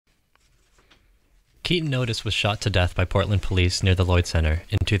Keaton Otis was shot to death by Portland police near the Lloyd Center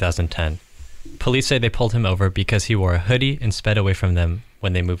in 2010. Police say they pulled him over because he wore a hoodie and sped away from them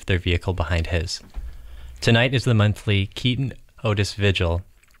when they moved their vehicle behind his. Tonight is the monthly Keaton Otis Vigil,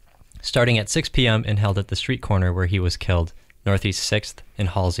 starting at 6 p.m. and held at the street corner where he was killed, Northeast 6th in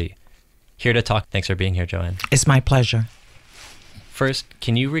Halsey. Here to talk. Thanks for being here, JoAnn. It's my pleasure. First,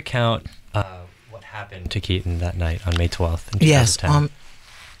 can you recount what happened to Keaton that night on May 12th in 2010? Yes.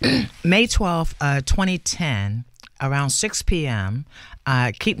 May 12th, 2010, around 6 p.m.,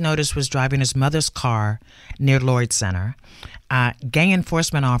 Keaton Otis was driving his mother's car near Lloyd Center. Gang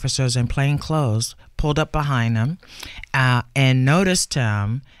enforcement officers in plain clothes pulled up behind him and noticed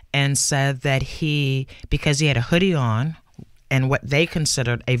him and said that because he had a hoodie on and what they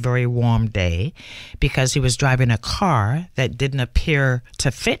considered a very warm day, because he was driving a car that didn't appear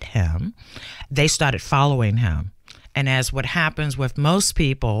to fit him, they started following him. And as what happens with most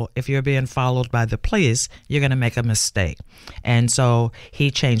people, if you're being followed by the police, you're going to make a mistake. And so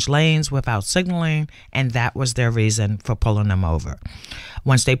he changed lanes without signaling, and that was their reason for pulling him over.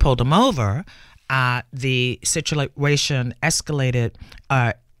 Once they pulled him over, the situation escalated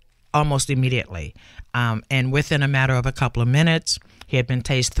almost immediately. And within a matter of a couple of minutes, he had been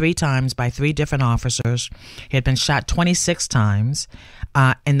tased 3 times by 3 different officers. He had been shot 26 times.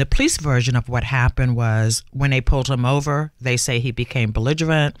 And the police version of what happened was when they pulled him over, they say he became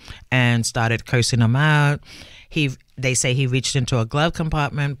belligerent and started cursing them out. They say he reached into a glove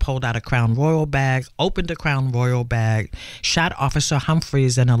compartment, pulled out a Crown Royal bag, opened the Crown Royal bag, shot Officer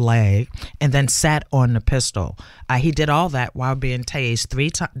Humphreys in the leg, and then sat on the pistol. He did all that while being tased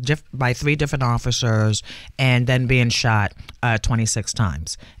by 3 different officers and then being shot 26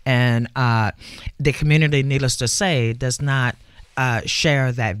 times. And the community, needless to say, does not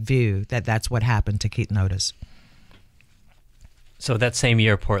share that view that that's what happened to Keaton Otis. So that same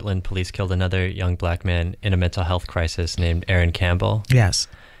year, Portland police killed another young black man in a mental health crisis named Aaron Campbell. Yes.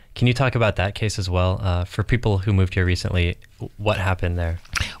 Can you talk about that case as well? For people who moved here recently, what happened there?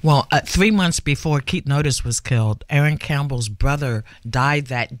 Well, 3 months before Keaton Otis was killed, Aaron Campbell's brother died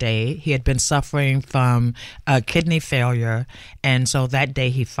that day. He had been suffering from kidney failure, and so that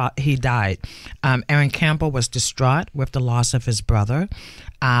day he died. Aaron Campbell was distraught with the loss of his brother,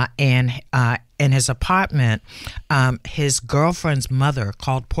 and in his apartment, his girlfriend's mother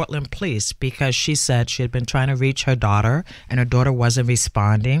called Portland police because she said she had been trying to reach her daughter, and her daughter wasn't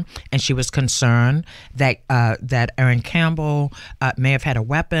responding, and she was concerned that Aaron Campbell may have had a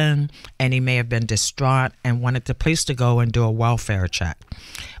weapon, and he may have been distraught and wanted the police to go and do a welfare check.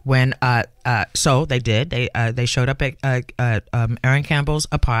 So they did. They showed up at Aaron Campbell's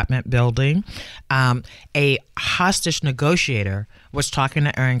apartment building. A hostage negotiator was talking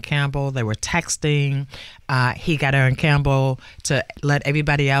to Aaron Campbell. They were texting. He got Aaron Campbell to let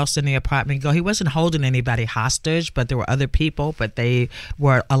everybody else in the apartment go. He wasn't holding anybody hostage, but there were other people, but they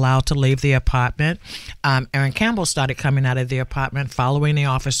were allowed to leave the apartment. Aaron Campbell started coming out of the apartment, following the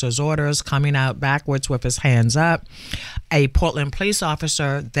officer's orders, coming out backwards with his hands up. A Portland police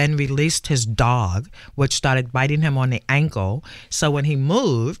officer then released his dog, which started biting him on the ankle. So when he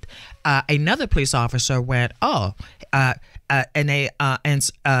moved, another police officer went,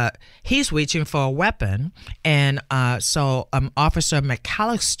 he's reaching for a weapon, and so Officer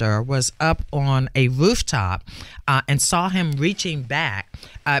McAllister was up on a rooftop and saw him reaching back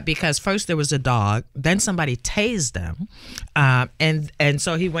because first there was a dog, then somebody tased him, and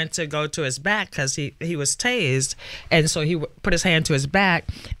so he went to go to his back because he was tased, and so he put his hand to his back.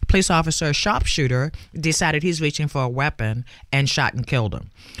 Police officer, sharpshooter, decided he's reaching for a weapon and shot and killed him.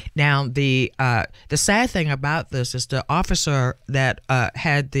 Now, the sad thing about this is the officer that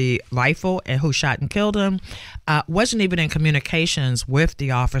had the rifle and who shot and killed him wasn't even in communications with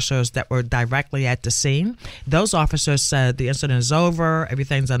the officers that were directly at the scene. Those officers said the incident is over,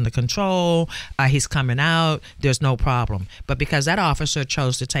 everything's under control, he's coming out, there's no problem. But because that officer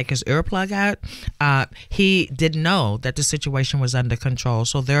chose to take his earplug out, he didn't know that the situation was under control.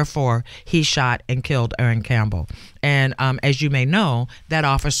 So therefore, he shot and killed Aaron Campbell. And as you may know, that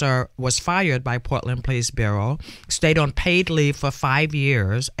officer was fired by Portland Police Bureau, stayed on paid leave for 5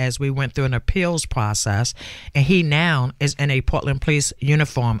 years as we went through an appeals process, and he now is in a Portland Police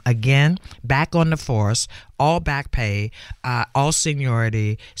uniform again, back on the force, all back pay, all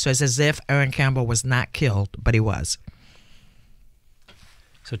seniority. So it's as if Aaron Campbell was not killed, but he was.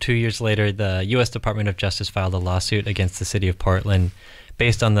 So 2 years later, the U.S. Department of Justice filed a lawsuit against the city of Portland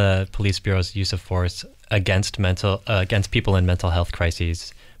based on the police bureau's use of force against people in mental health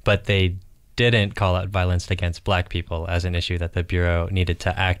crises, but they didn't call out violence against black people as an issue that the bureau needed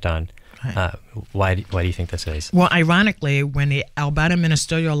to act on. Right. Why do you think this is? Well, ironically, when the Albina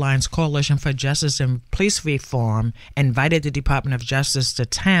Ministerial Alliance Coalition for Justice and Police Reform invited the Department of Justice to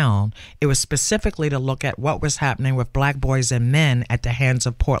town, it was specifically to look at what was happening with black boys and men at the hands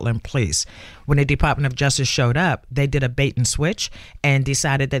of Portland police. When the Department of Justice showed up, they did a bait and switch and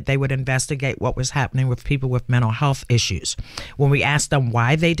decided that they would investigate what was happening with people with mental health issues. When we asked them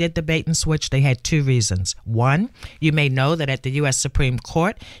why they did the bait and switch, they had two reasons. One, you may know that at the U.S. Supreme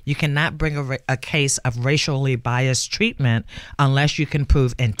Court, you cannot bring a case of racially biased treatment unless you can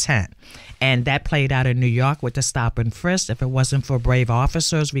prove intent. And that played out in New York with the stop and frisk. If it wasn't for brave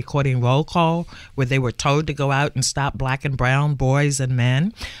officers recording roll call where they were told to go out and stop black and brown boys and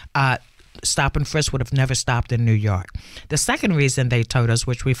men, stop and frisk would have never stopped in New York. The second reason they told us,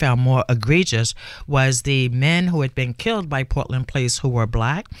 which we found more egregious, was the men who had been killed by Portland police who were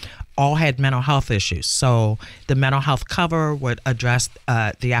black all had mental health issues. So the mental health cover would address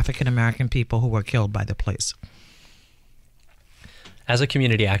the African-American people who were killed by the police. As a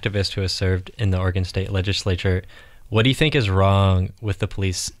community activist who has served in the Oregon State Legislature, what do you think is wrong with the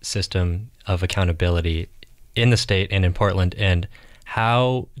police system of accountability in the state and in Portland, and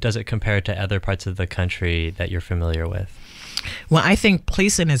how does it compare to other parts of the country that you're familiar with? Well, I think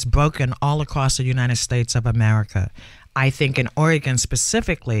policing is broken all across the United States of America. I think in Oregon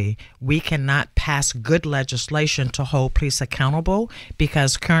specifically, we cannot pass good legislation to hold police accountable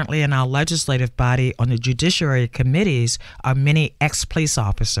because currently in our legislative body on the judiciary committees are many ex-police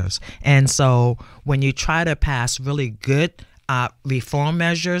officers. And so when you try to pass really good reform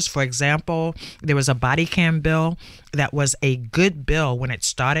measures, for example, there was a body cam bill that was a good bill when it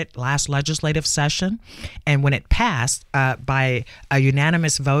started last legislative session. And when it passed by a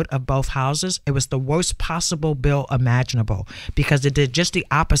unanimous vote of both houses, it was the worst possible bill imaginable because it did just the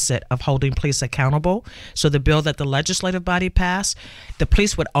opposite of holding police accountable. So the bill that the legislative body passed, the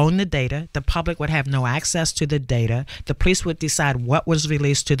police would own the data. The public would have no access to the data. The police would decide what was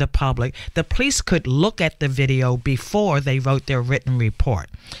released to the public. The police could look at the video before they wrote their written report.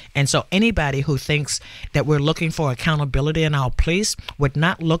 And so anybody who thinks that we're looking for accountability in our police would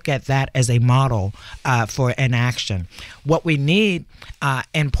not look at that as a model for an action. What we need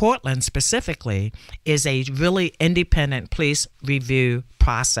in Portland specifically is a really independent police review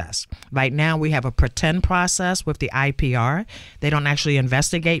process. Right now we have a pretend process with the IPR. They don't actually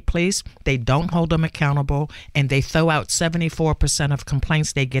investigate police. They don't hold them accountable, and they throw out 74% of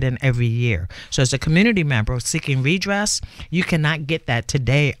complaints they get in every year. So as a community member seeking redress, you cannot get that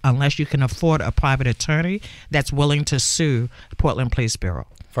today unless you can afford a private attorney that's willing to sue Portland Police Bureau.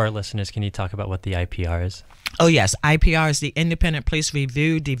 For our listeners, can you talk about what the IPR is? Oh, yes. IPR is the Independent Police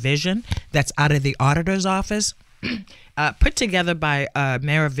Review Division that's out of the auditor's office. Put together by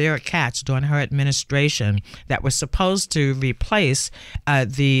Mayor Vera Katz during her administration that was supposed to replace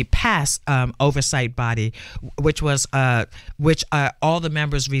the past oversight body, which was all the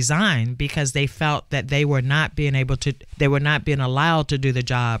members resigned because they felt that they were not being allowed to do the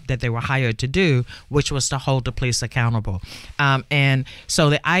job that they were hired to do, which was to hold the police accountable. And so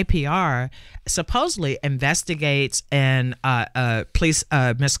the IPR supposedly investigates and police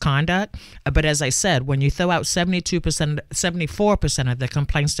misconduct. But as I said, when you throw out 74% of the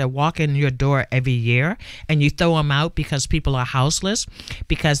complaints that walk in your door every year, and you throw them out because people are houseless,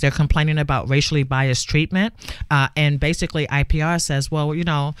 because they're complaining about racially biased treatment, and basically IPR says, well, you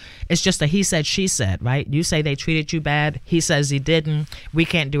know, it's just a he said, she said, right? You say they treated you bad. He says he didn't. We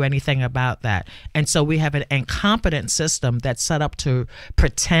can't do anything about that. And so we have an incompetent system that's set up to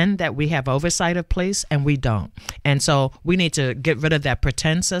pretend that we have oversight of police, and we don't. And so we need to get rid of that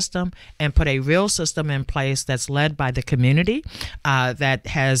pretend system and put a real system in place that's led by the community, that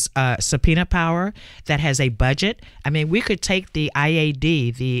has subpoena power, that has a budget. I mean, we could take the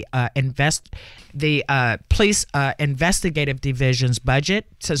IAD, the police investigative division's budget,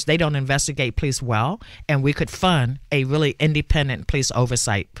 since they don't investigate police well, and we could fund a really independent police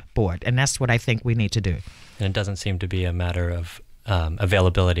oversight board. And that's what I think we need to do. And it doesn't seem to be a matter of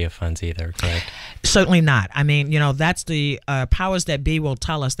availability of funds either, correct? Certainly not. I mean, you know, that's the powers that be will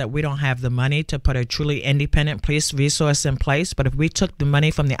tell us that we don't have the money to put a truly independent police resource in place. But if we took the money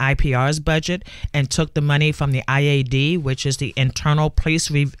from the IPR's budget and took the money from the IAD, which is the internal police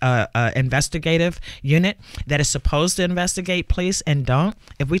investigative unit that is supposed to investigate police and don't,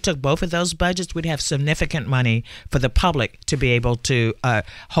 if we took both of those budgets, we'd have significant money for the public to be able to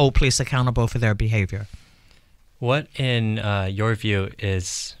hold police accountable for their behavior. What, in your view,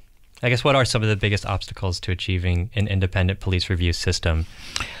 what are some of the biggest obstacles to achieving an independent police review system?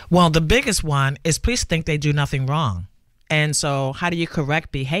 Well, the biggest one is police think they do nothing wrong. And so how do you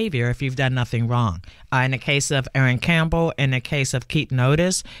correct behavior if you've done nothing wrong? In the case of Aaron Campbell, in the case of Keaton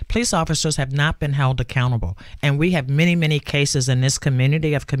Otis, police officers have not been held accountable. And we have many, many cases in this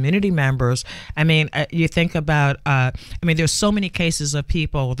community of community members. I mean, you think about, there's so many cases of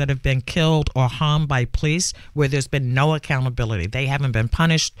people that have been killed or harmed by police where there's been no accountability. They haven't been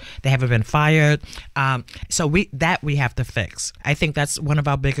punished. They haven't been fired. So we have to fix. I think that's one of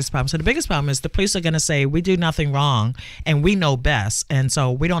our biggest problems. So the biggest problem is the police are going to say we do nothing wrong and we know best. And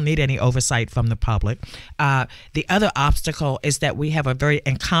so we don't need any oversight from the public. The other obstacle is that we have a very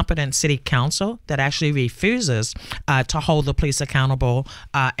incompetent city council that actually refuses to hold the police accountable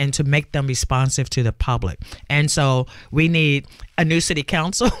and to make them responsive to the public. And so we need a new city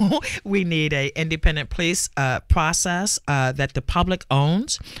council. We need an independent police process that the public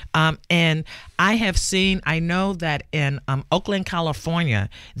owns. And I know that in Oakland, California,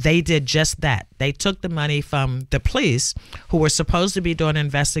 they did just that. They took the money from the police who were supposed to be doing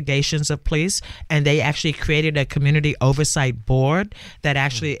investigations of police, and they actually created a community oversight board that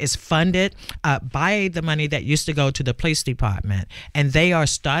actually is funded by the money that used to go to the police department. And they are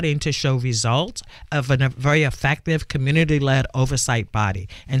starting to show results of a very effective community-led oversight body.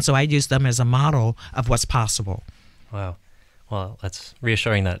 And so I use them as a model of what's possible. Wow. Well, that's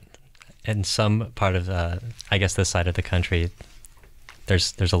reassuring that in some part of, this side of the country,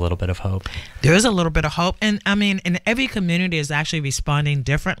 there's a little bit of hope. There is a little bit of hope. And and every community is actually responding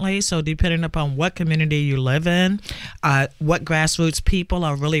differently. So depending upon what community you live in, what grassroots people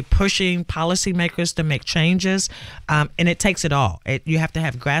are really pushing policymakers to make changes. And it takes it all. You have to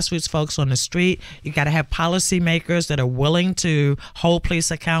have grassroots folks on the street. You got to have policymakers that are willing to hold police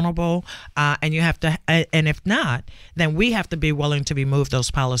accountable. And you have to, and if not, then we have to be willing to remove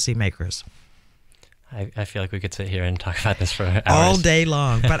those policymakers. I feel like we could sit here and talk about this for hours. All day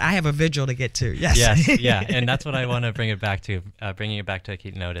long, but I have a vigil to get to. Yes. Yes, yeah, and that's what I want to bring it back to, bringing it back to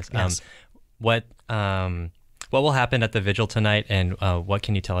Keaton Otis. Yes. What will happen at the vigil tonight, and what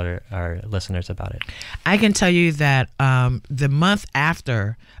can you tell our listeners about it? I can tell you that the month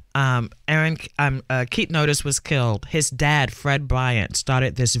after Keaton Otis was killed, his dad, Fred Bryant,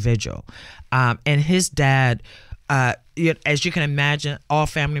 started this vigil. And his dad, as you can imagine, all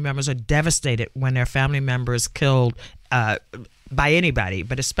family members are devastated when their family member is killed by anybody,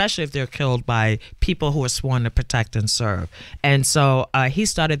 but especially if they're killed by people who are sworn to protect and serve. And so he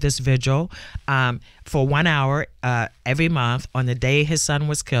started this vigil for 1 hour every month on the day his son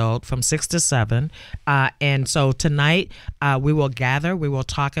was killed from 6 to 7. And so tonight we will gather. We will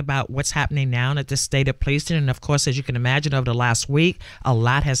talk about what's happening now at the state of policing. And of course, as you can imagine, over the last week, a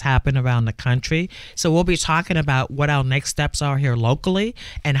lot has happened around the country. So we'll be talking about what our next steps are here locally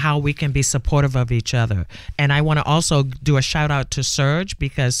and how we can be supportive of each other. And I want to also do a shout out to Serge,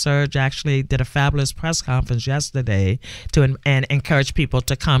 because Serge actually did a fabulous press conference yesterday and encourage people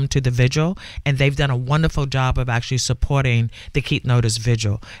to come to the vigil. And they've done a wonderful job of actually supporting the Keaton Otis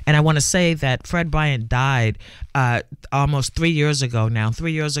Vigil. And I want to say that Fred Bryant died almost 3 years ago now,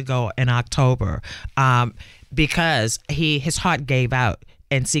 3 years ago in October, because his heart gave out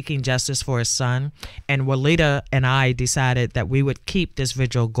in seeking justice for his son. And Walida and I decided that we would keep this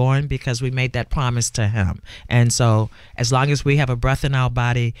vigil going because we made that promise to him. And so as long as we have a breath in our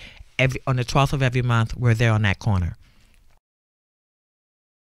body, on the 12th of every month, we're there on that corner.